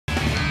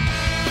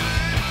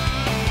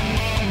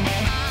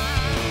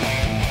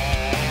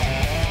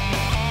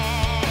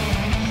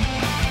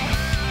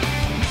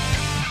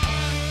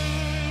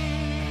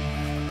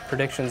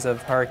predictions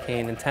of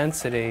hurricane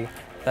intensity,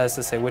 that is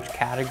to say which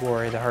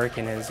category the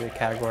hurricane is. Is it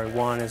Category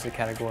 1, is it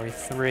Category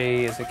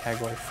 3, is it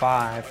Category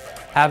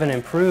 5, haven't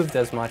improved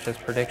as much as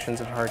predictions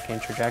of hurricane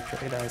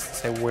trajectory, that is to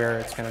say where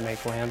it's going to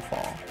make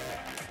landfall.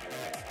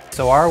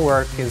 So our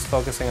work is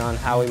focusing on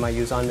how we might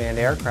use unmanned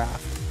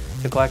aircraft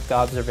to collect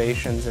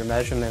observations or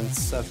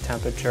measurements of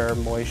temperature,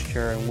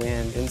 moisture, and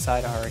wind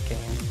inside a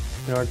hurricane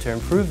in order to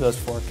improve those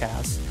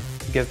forecasts,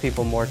 to give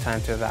people more time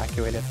to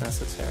evacuate if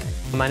necessary.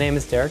 My name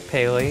is Derek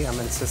Paley. I'm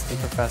an assistant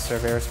professor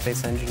of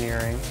aerospace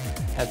engineering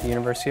at the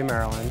University of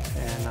Maryland,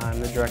 and I'm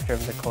the director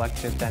of the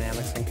Collective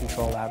Dynamics and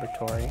Control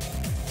Laboratory.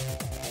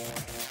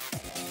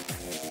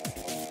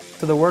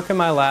 So the work in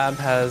my lab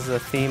has a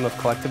theme of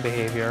collective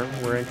behavior.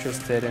 We're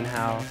interested in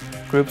how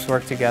groups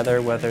work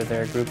together, whether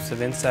they're groups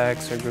of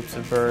insects or groups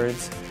of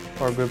birds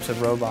or groups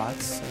of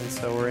robots. And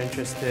so we're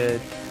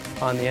interested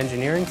on the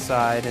engineering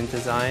side in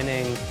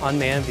designing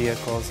unmanned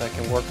vehicles that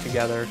can work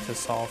together to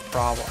solve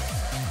problems.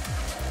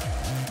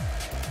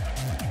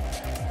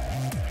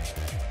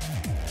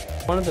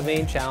 One of the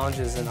main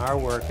challenges in our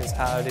work is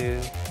how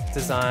to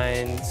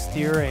design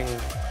steering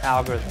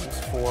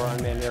algorithms for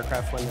unmanned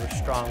aircraft when there's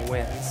strong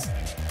winds.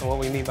 And what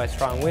we mean by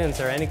strong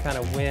winds are any kind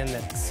of wind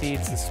that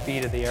exceeds the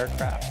speed of the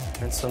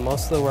aircraft. And so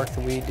most of the work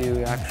that we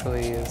do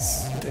actually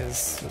is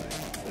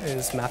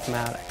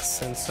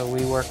mathematics. And so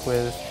we work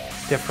with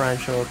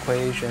differential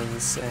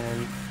equations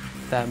and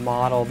that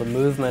model the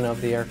movement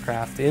of the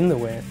aircraft in the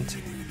wind.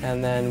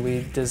 And then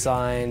we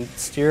design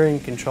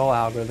steering control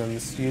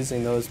algorithms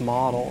using those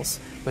models,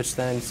 which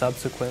then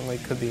subsequently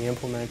could be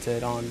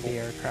implemented on the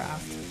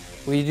aircraft.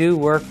 We do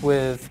work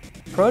with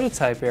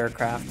prototype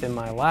aircraft in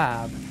my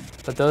lab,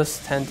 but those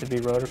tend to be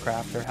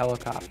rotorcraft or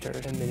helicopter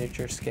in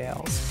miniature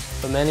scales.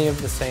 But many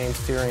of the same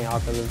steering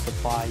algorithms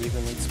apply even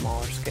in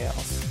smaller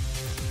scales.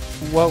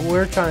 What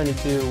we're trying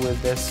to do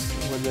with this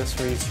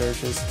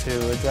research is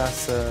to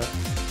address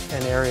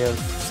an area of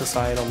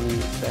societal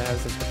need that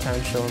has the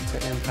potential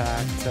to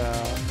impact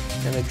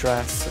and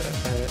address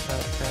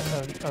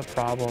a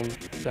problem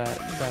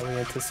that we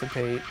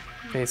anticipate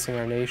facing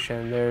our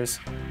nation. There's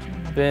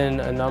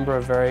been a number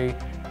of very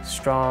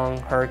strong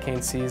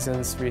hurricane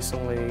seasons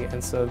recently,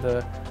 and so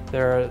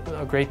there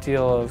are a great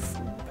deal of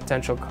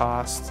potential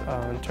cost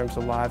in terms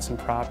of lives and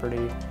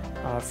property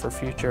for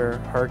future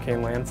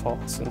hurricane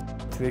landfalls.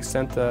 And to the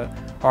extent that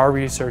our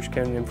research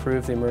can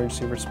improve the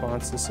emergency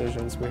response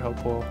decisions, we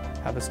hope will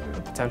have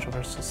a potential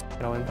for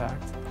societal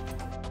impact.